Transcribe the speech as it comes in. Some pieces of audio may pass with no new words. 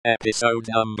Episode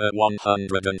number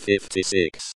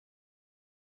 156.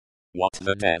 What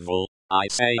the devil, I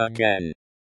say again,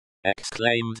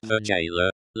 exclaimed the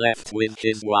jailer, left with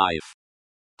his wife.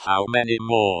 How many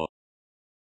more?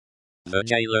 The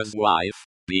jailer's wife,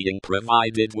 being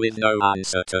provided with no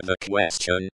answer to the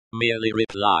question, merely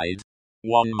replied,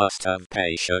 "One must have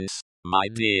patience, my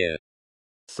dear."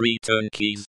 3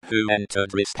 turnkeys, who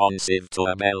entered responsive to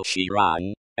a bell she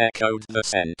rang, echoed the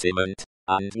sentiment,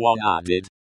 and one added,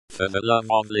 "For the love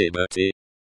of liberty,"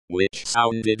 which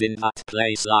sounded in that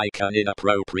place like an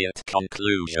inappropriate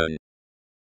conclusion.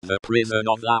 The prison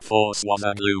of La Force was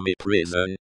a gloomy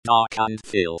prison, dark and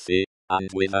filthy, and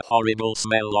with a horrible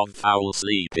smell of foul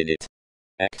sleep in it.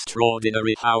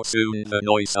 Extraordinary how soon the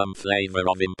noisome flavor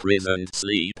of imprisoned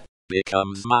sleep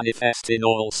becomes manifest in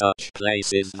all such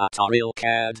places that are ill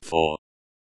cared for.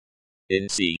 In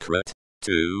secret,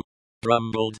 too,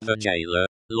 grumbled the jailer,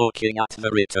 looking at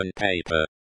the written paper.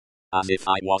 As if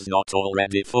I was not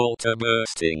already full to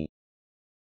bursting.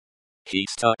 He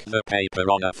stuck the paper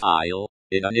on a file,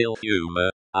 in an ill humor,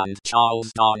 and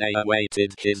Charles Darnay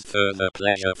awaited his further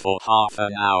pleasure for half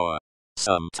an hour,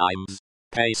 sometimes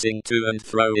pacing to and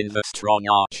fro in the strong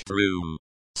arched room,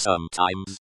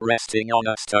 sometimes resting on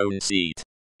a stone seat,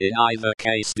 in either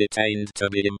case detained to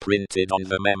be imprinted on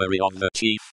the memory of the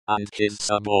chief and his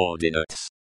subordinates.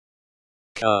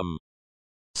 "Come,"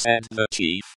 said the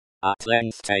chief, at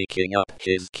length taking up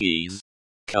his keys.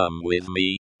 "Come with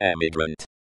me, emigrant."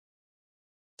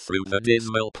 Through the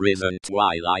dismal prison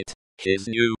twilight, his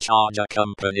new charge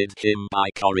accompanied him by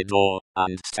corridor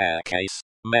and staircase,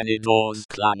 many doors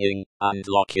clanging and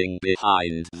locking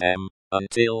behind them,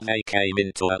 until they came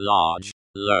into a large,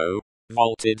 low,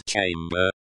 vaulted chamber,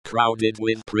 crowded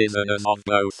with prisoners of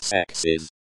both sexes.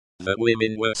 The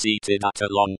women were seated at a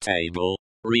long table,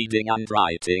 reading and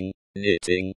writing,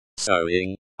 knitting,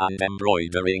 sewing, and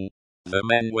embroidering. The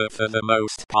men were for the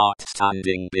most part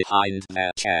standing behind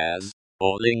their chairs,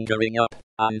 or lingering up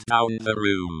and down the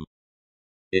room.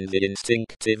 In the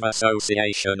instinctive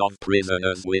association of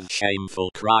prisoners with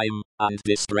shameful crime and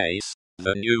disgrace,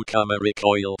 the newcomer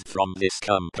recoiled from this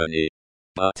company.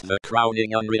 But the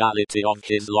crowning unreality of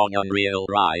his long unreal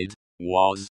ride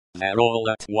was, their all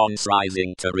at once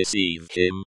rising to receive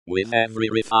him, with every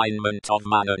refinement of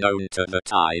manner known to the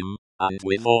time, and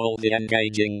with all the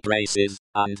engaging graces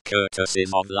and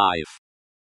courtesies of life.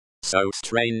 So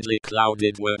strangely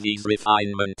clouded were these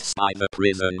refinements by the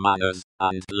prison manners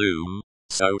and gloom,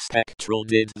 so spectral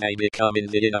did they become in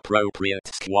the inappropriate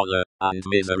squalor and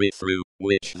misery through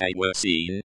which they were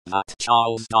seen, that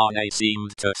Charles Darnay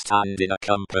seemed to stand in a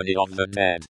company of the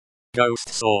dead. Ghost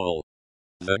soul.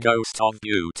 The ghost of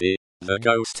beauty, the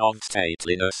ghost of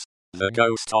stateliness, the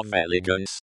ghost of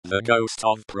elegance, the ghost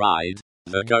of pride,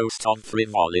 the ghost of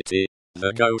frivolity,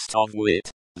 the ghost of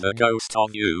wit, the ghost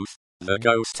of youth, the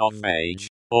ghost of age,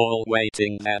 all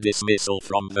waiting their dismissal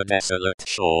from the desolate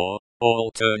shore, all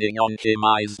turning on him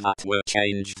eyes that were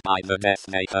changed by the death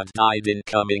they had died in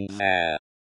coming there.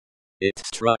 It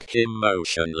struck him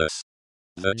motionless.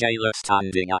 The jailer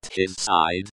standing at his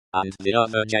side, and the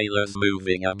other jailers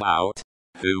moving about,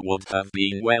 who would have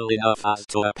been well enough as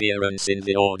to appearance in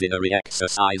the ordinary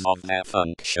exercise of their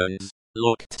functions,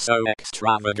 looked so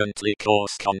extravagantly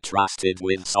coarse contrasted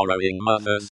with sorrowing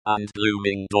mothers and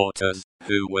blooming daughters,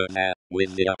 who were there,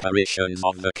 with the apparitions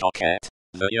of the coquette,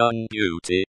 the young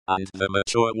beauty, and the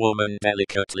mature woman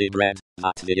delicately bred,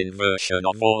 that the inversion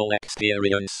of all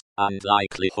experience and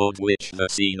likelihood which the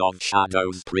scene of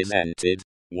shadows presented,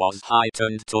 was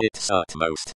heightened to its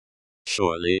utmost.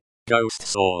 Surely, ghost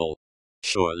soul.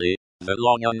 Surely, the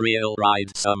long unreal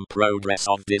ride some progress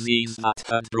of disease that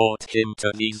had brought him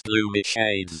to these gloomy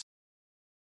shades.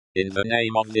 "In the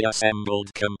name of the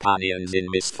assembled companions in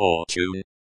misfortune,"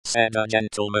 said a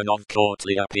gentleman of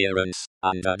courtly appearance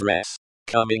and address,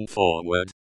 coming forward,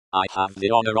 "I have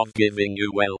the honor of giving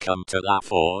you welcome to La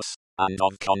Force, and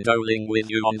of condoling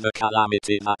with you on the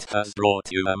calamity that has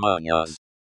brought you among us.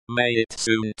 May it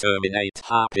soon terminate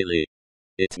happily.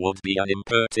 It would be an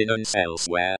impertinence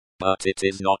elsewhere, but it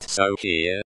is not so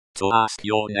here, to ask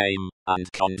your name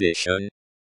and condition,